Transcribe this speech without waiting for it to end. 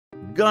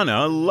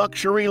Gunna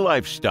Luxury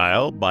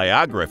Lifestyle,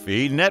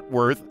 Biography, Net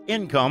Worth,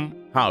 Income,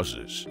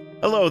 Houses.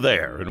 Hello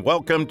there, and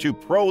welcome to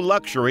Pro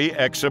Luxury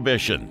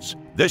Exhibitions.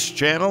 This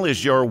channel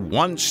is your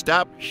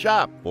one-stop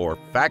shop for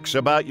facts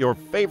about your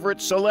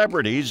favorite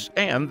celebrities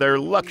and their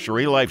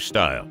luxury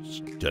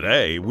lifestyles.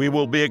 Today, we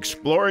will be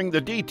exploring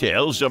the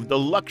details of the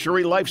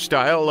luxury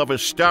lifestyle of a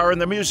star in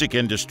the music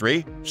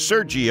industry,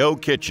 Sergio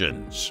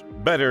Kitchens,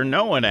 better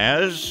known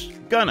as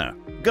Gunna.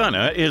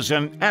 Gunna is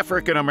an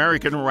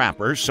African-American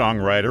rapper,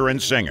 songwriter,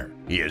 and singer.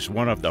 He is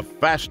one of the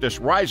fastest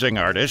rising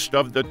artists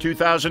of the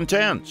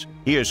 2010s.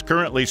 He is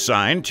currently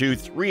signed to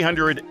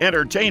 300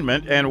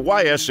 Entertainment and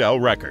YSL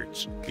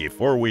Records.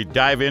 Before we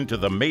dive into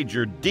the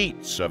major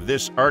deets of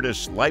this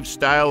artist's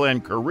lifestyle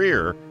and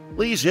career,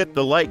 please hit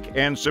the like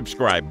and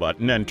subscribe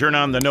button and turn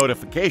on the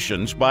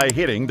notifications by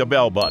hitting the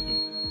bell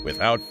button.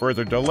 Without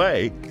further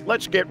delay,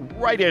 let's get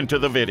right into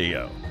the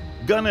video.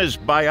 Gunna's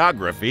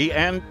biography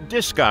and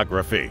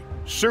discography.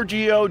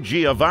 Sergio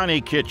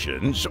Giovanni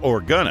Kitchens, or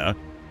Gunna,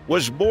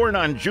 was born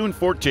on June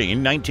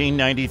 14,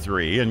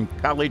 1993 in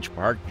College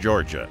Park,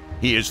 Georgia.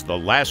 He is the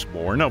last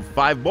born of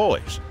 5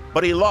 boys,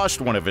 but he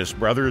lost one of his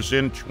brothers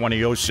in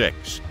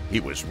 2006.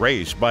 He was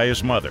raised by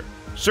his mother.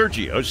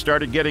 Sergio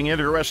started getting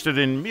interested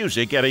in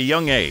music at a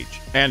young age,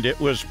 and it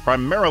was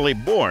primarily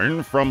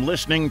born from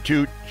listening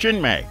to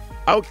Chinmay,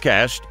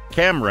 Outkast,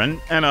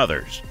 Cameron, and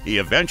others. He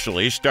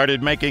eventually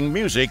started making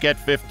music at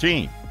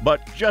 15,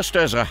 but just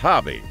as a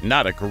hobby,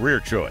 not a career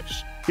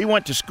choice. He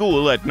went to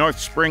school at North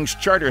Springs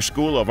Charter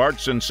School of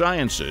Arts and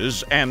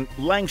Sciences and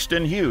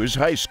Langston Hughes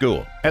High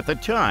School. At the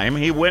time,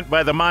 he went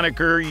by the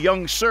moniker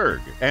Young Serg,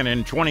 and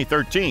in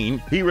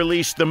 2013, he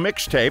released the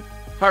mixtape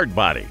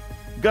Hardbody.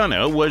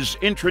 Gunna was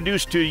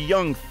introduced to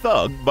Young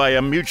Thug by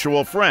a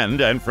mutual friend,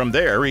 and from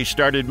there he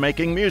started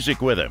making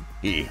music with him.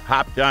 He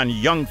hopped on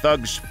Young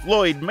Thug's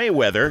Floyd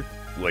Mayweather,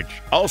 which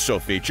also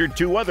featured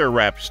 2 other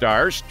rap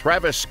stars,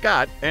 Travis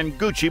Scott and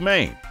Gucci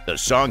Mane. The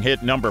song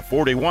hit number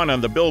 41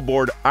 on the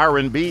Billboard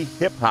R&B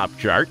hip-hop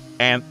chart,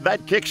 and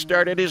that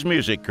kick-started his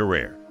music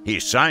career. He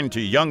signed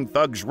to Young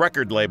Thug's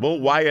record label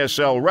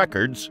YSL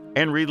Records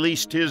and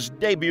released his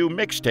debut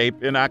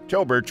mixtape in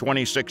October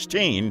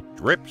 2016,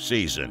 Drip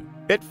Season.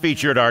 It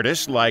featured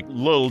artists like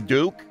Lil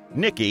Duke,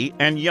 Nicki,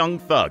 and Young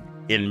Thug.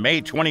 In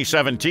May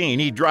 2017,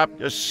 he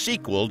dropped a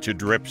sequel to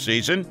Drip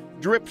Season,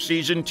 Drip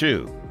Season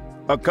 2.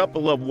 A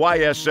couple of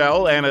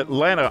YSL and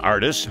Atlanta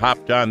artists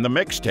hopped on the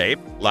mixtape,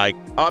 like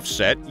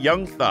Offset,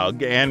 Young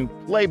Thug, and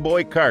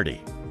Playboi Carti.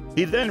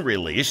 He then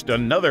released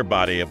another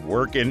body of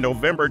work in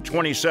November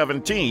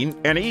 2017,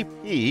 an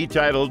EP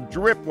titled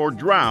Drip or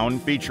Drown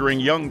featuring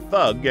Young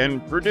Thug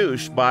and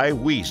produced by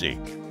Wheezy.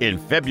 In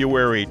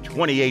February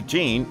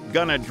 2018,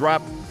 Gunna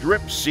dropped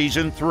Drip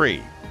Season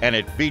 3, and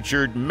it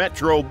featured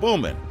Metro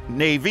Boomin,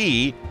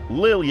 Navy,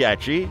 Lil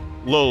Yachty,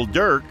 Lil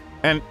Durk,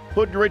 and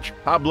Hoodrich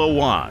Pablo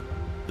Juan.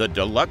 The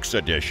deluxe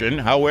edition,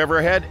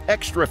 however, had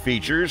extra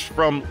features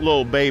from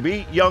Lil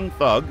Baby, Young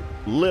Thug,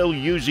 Lil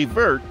Uzi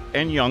Vert,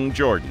 and Young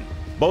Jordan.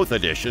 Both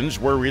editions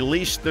were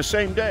released the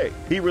same day.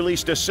 He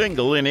released a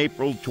single in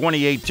April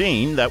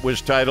 2018 that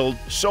was titled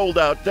Sold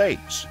Out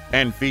Dates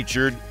and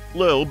featured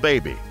Lil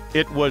Baby.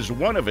 It was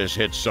one of his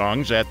hit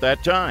songs at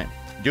that time,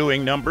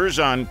 doing numbers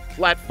on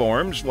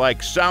platforms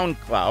like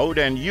SoundCloud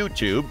and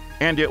YouTube,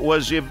 and it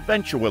was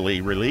eventually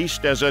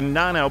released as a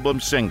non-album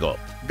single.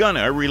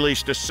 Gunna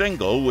released a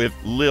single with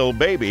Lil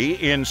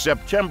Baby in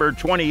September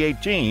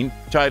 2018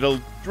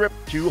 titled Drip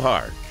Too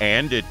Hard,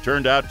 and it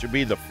turned out to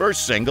be the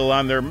first single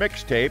on their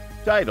mixtape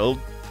titled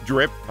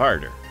Drip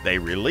Harder. They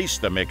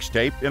released the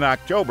mixtape in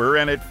October,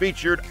 and it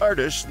featured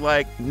artists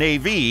like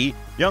Navy,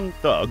 Young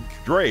Thug,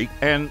 Drake,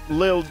 and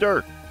Lil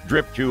Durk.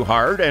 Drip Too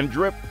Hard and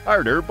Drip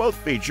Harder both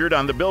featured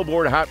on the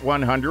Billboard Hot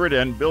 100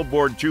 and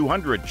Billboard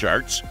 200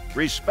 charts,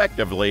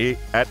 respectively,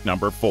 at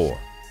number 4.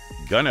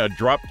 Gunna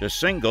dropped a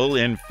single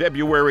in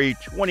February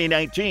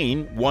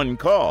 2019, One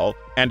Call,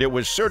 and it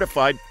was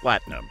certified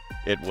platinum.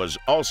 It was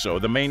also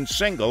the main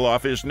single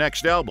off his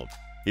next album.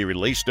 He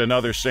released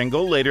another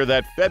single later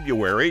that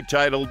February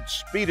titled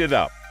Speed It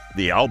Up.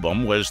 The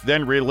album was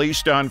then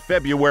released on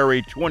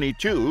February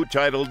 22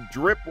 titled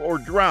Drip or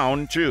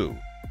Drown 2.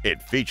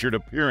 It featured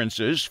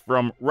appearances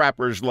from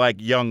rappers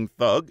like Young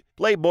Thug,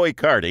 Playboi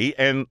Carti,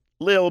 and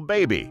Lil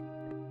Baby.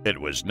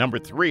 It was number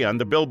 3 on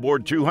the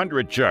Billboard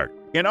 200 chart.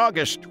 In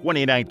August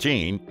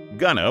 2019,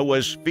 Gunna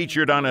was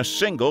featured on a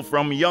single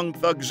from Young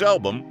Thug's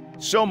album,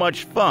 So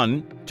Much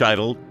Fun,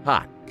 titled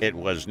Hot. It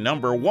was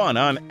number 1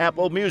 on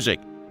Apple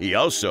Music. He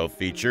also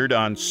featured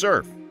on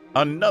Surf,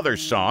 another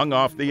song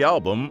off the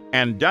album,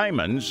 and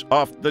Diamonds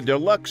off the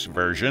deluxe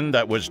version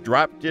that was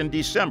dropped in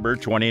December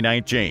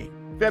 2019.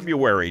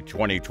 February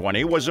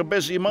 2020 was a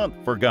busy month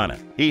for Gunna.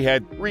 He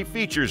had 3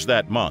 features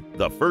that month.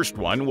 The first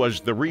one was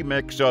the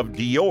remix of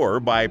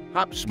Dior by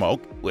Pop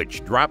Smoke,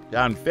 which dropped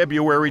on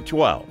February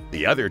 12.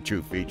 The other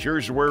 2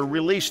 features were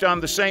released on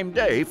the same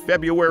day,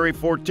 February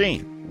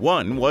 14.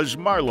 One was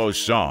Marlo's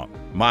song,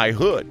 My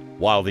Hood,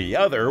 while the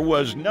other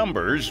was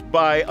Numbers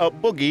by A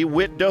Boogie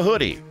Wit Da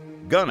Hoodie.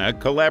 Gunna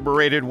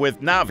collaborated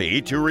with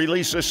Navi to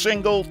release a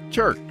single,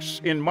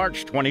 Turks, in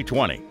March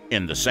 2020.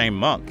 In the same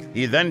month,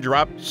 he then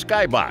dropped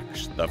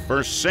Skybox, the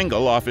first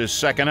single off his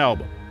second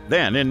album.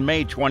 Then, in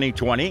May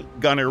 2020,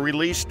 Gunna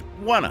released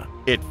Wanna.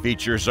 It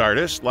features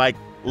artists like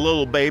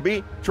Lil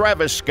Baby,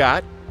 Travis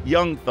Scott,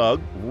 Young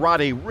Thug,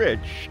 Roddy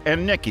Ricch,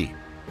 and Nicki.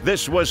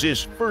 This was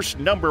his first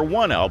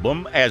 #1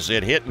 album, as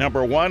it hit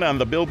 #1 on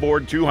the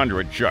Billboard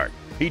 200 chart.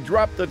 He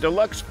dropped the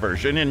deluxe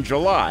version in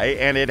July,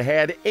 and it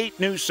had 8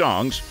 new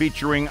songs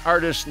featuring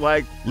artists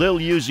like Lil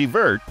Uzi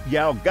Vert,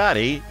 Yael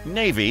Gotti,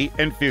 Navy,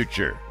 and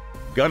Future.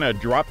 Gunna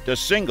dropped a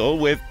single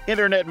with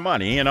Internet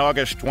Money in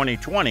August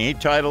 2020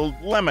 titled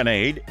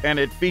Lemonade, and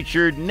it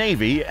featured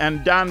Navy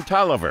and Don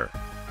Toliver.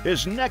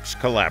 His next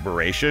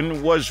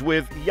collaboration was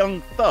with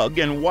Young Thug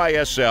and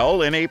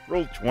YSL in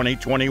April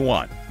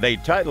 2021. They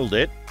titled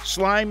it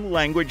Slime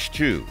Language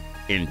 2.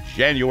 In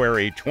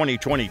January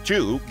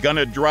 2022,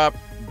 Gunna dropped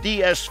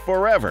DS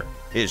Forever,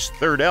 his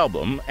third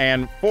album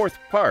and fourth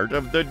part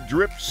of the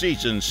Drip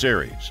Season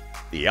series.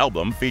 The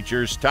album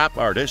features top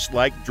artists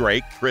like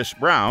Drake, Chris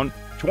Brown,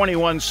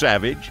 21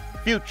 Savage,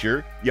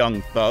 Future,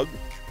 Young Thug,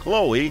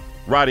 Chloe,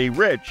 Roddy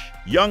Ricch,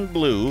 Young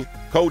Blue,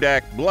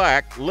 Kodak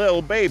Black,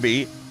 Lil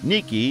Baby,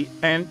 Nicki,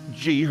 and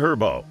G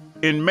Herbo.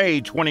 In May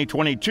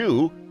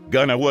 2022,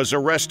 Gunna was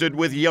arrested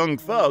with Young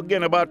Thug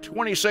and about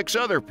 26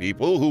 other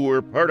people who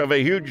were part of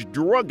a huge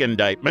drug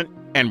indictment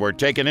and were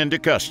taken into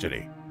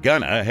custody.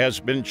 Gunna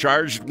has been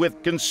charged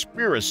with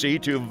conspiracy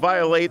to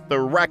violate the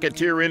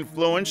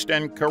Racketeer-Influenced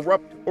and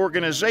Corrupt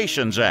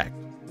Organizations Act,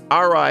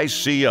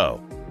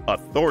 RICO.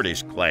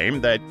 Authorities claim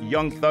that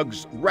Young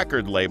Thug's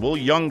record label,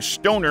 Young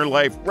Stoner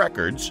Life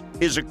Records,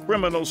 is a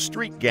criminal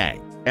street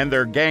gang, and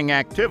their gang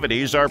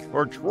activities are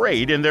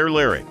portrayed in their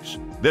lyrics.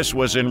 This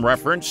was in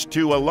reference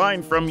to a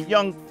line from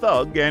Young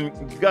Thug and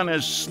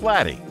Gunna's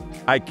Slatty,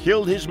 "I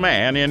killed his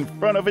man in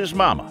front of his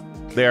mama."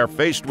 They are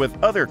faced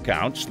with other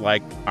counts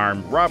like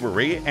armed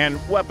robbery and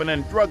weapon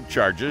and drug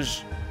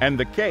charges, and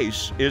the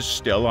case is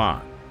still on.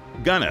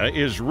 Gunna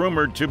is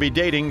rumored to be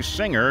dating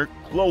singer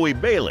Chloe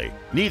Bailey.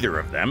 Neither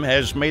of them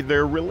has made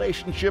their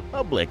relationship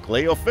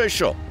publicly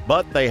official,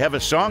 but they have a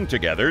song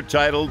together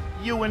titled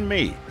You and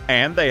Me,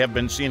 and they have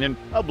been seen in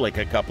public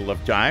a couple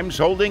of times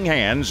holding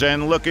hands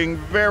and looking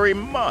very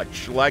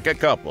much like a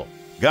couple.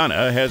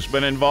 Gunna has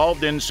been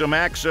involved in some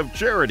acts of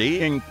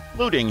charity,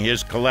 including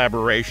his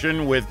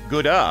collaboration with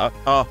Gunna,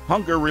 a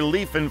hunger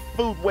relief and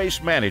food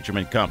waste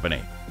management company.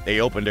 They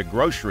opened a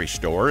grocery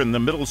store in the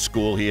middle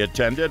school he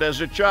attended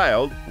as a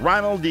child,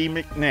 Ronald D.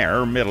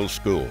 McNair Middle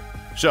School.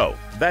 So,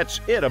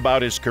 that's it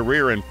about his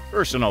career and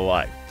personal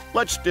life.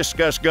 Let's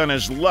discuss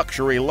Gunna's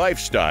luxury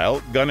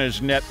lifestyle, Gunna's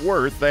net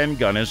worth, and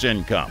Gunna's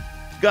income.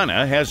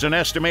 Gunna has an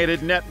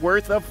estimated net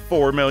worth of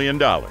 $4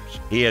 million.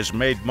 He has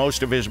made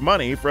most of his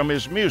money from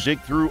his music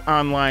through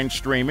online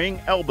streaming,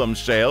 album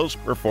sales,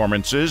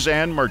 performances,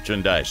 and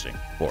merchandising.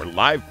 For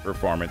live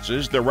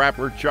performances, the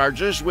rapper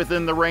charges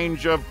within the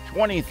range of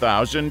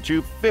 $20,000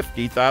 to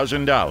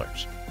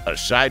 $50,000.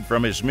 Aside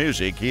from his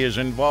music, he is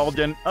involved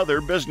in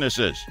other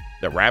businesses.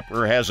 The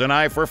rapper has an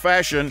eye for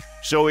fashion,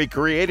 so he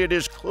created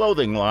his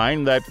clothing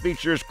line that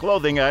features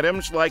clothing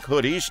items like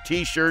hoodies,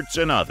 t-shirts,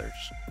 and others.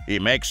 He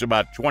makes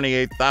about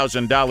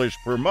 $28,000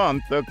 per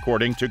month,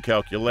 according to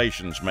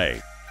calculations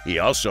made. He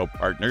also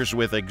partners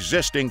with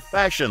existing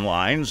fashion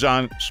lines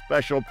on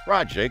special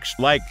projects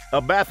like a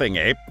Bathing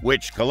Ape,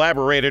 which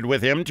collaborated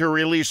with him to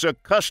release a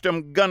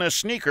custom Gunna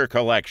sneaker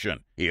collection.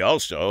 He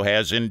also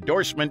has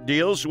endorsement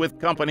deals with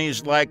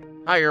companies like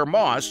Higher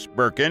Moss,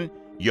 Birkin,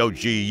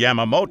 Yohji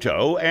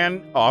Yamamoto,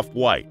 and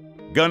Off-White.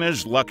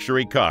 Gunna's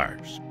luxury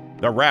cars.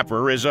 The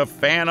rapper is a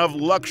fan of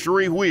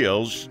luxury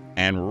wheels,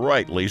 and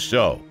rightly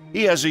so.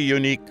 He has a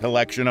unique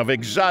collection of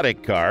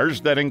exotic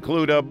cars that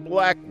include a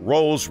black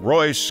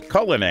Rolls-Royce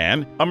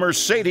Cullinan, a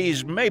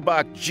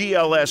Mercedes-Maybach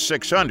GLS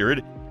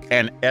 600,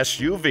 an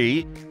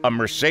SUV, a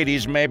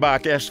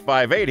Mercedes-Maybach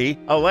S580,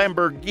 a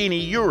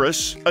Lamborghini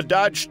Urus, a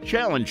Dodge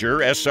Challenger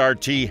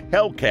SRT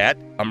Hellcat,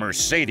 a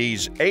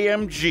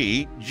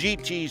Mercedes-AMG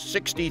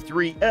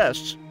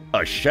GT63S,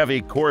 a Chevy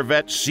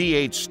Corvette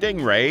C8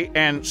 Stingray,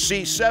 and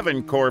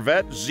C7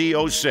 Corvette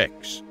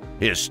Z06.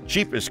 His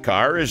cheapest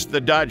car is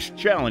the Dodge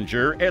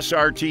Challenger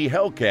SRT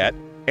Hellcat,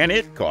 and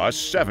it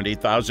costs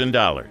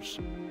 $70,000.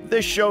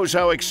 This shows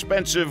how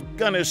expensive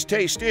Gunna's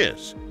taste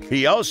is.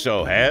 He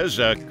also has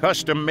a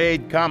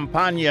custom-made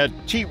Campagna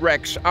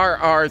T-Rex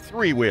RR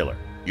three-wheeler.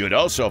 You'd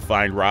also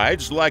find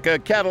rides like a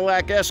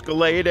Cadillac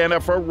Escalade and a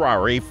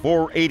Ferrari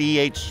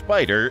 488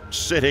 Spider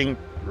sitting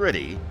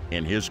pretty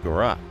in his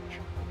garage.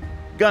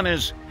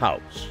 Gunna's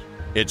house.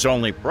 It's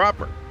only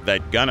proper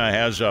that Gunna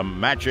has a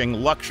matching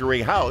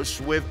luxury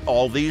house with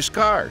all these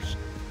cars.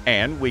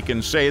 And we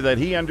can say that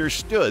he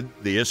understood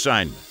the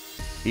assignment.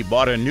 He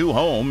bought a new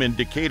home in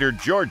Decatur,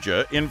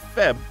 Georgia in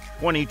Feb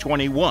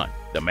 2021.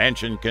 The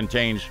mansion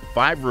contains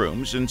 5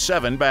 rooms and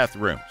 7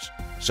 bathrooms.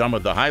 Some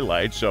of the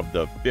highlights of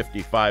the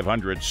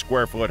 5,500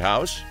 square foot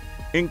house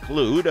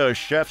include a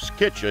chef's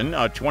kitchen,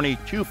 a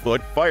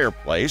 22-foot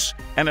fireplace,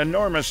 an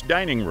enormous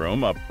dining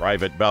room, a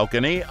private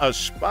balcony, a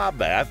spa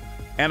bath,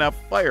 and a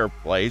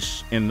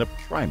fireplace in the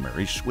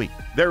primary suite.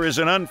 There is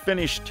an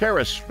unfinished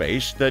terrace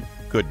space that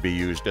could be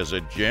used as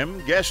a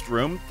gym, guest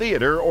room,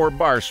 theater, or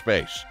bar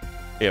space.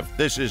 If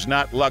this is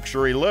not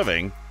luxury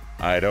living,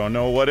 I don't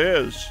know what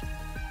is.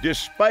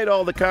 Despite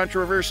all the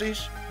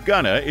controversies,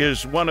 Gunna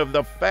is one of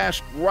the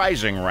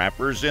fast-rising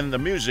rappers in the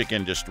music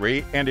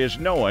industry and is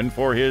known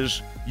for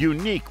his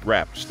unique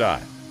rap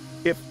style.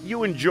 If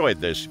you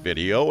enjoyed this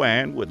video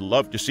and would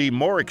love to see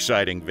more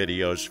exciting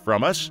videos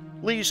from us,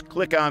 please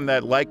click on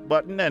that like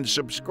button and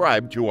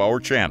subscribe to our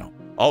channel.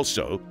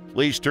 Also,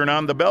 please turn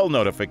on the bell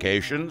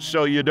notifications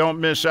so you don't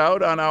miss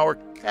out on our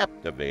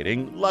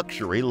captivating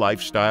luxury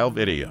lifestyle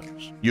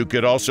videos. You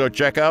could also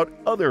check out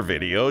other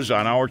videos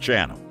on our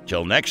channel.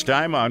 Till next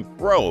time on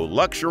Pro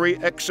Luxury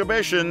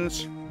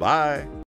Exhibitions, bye.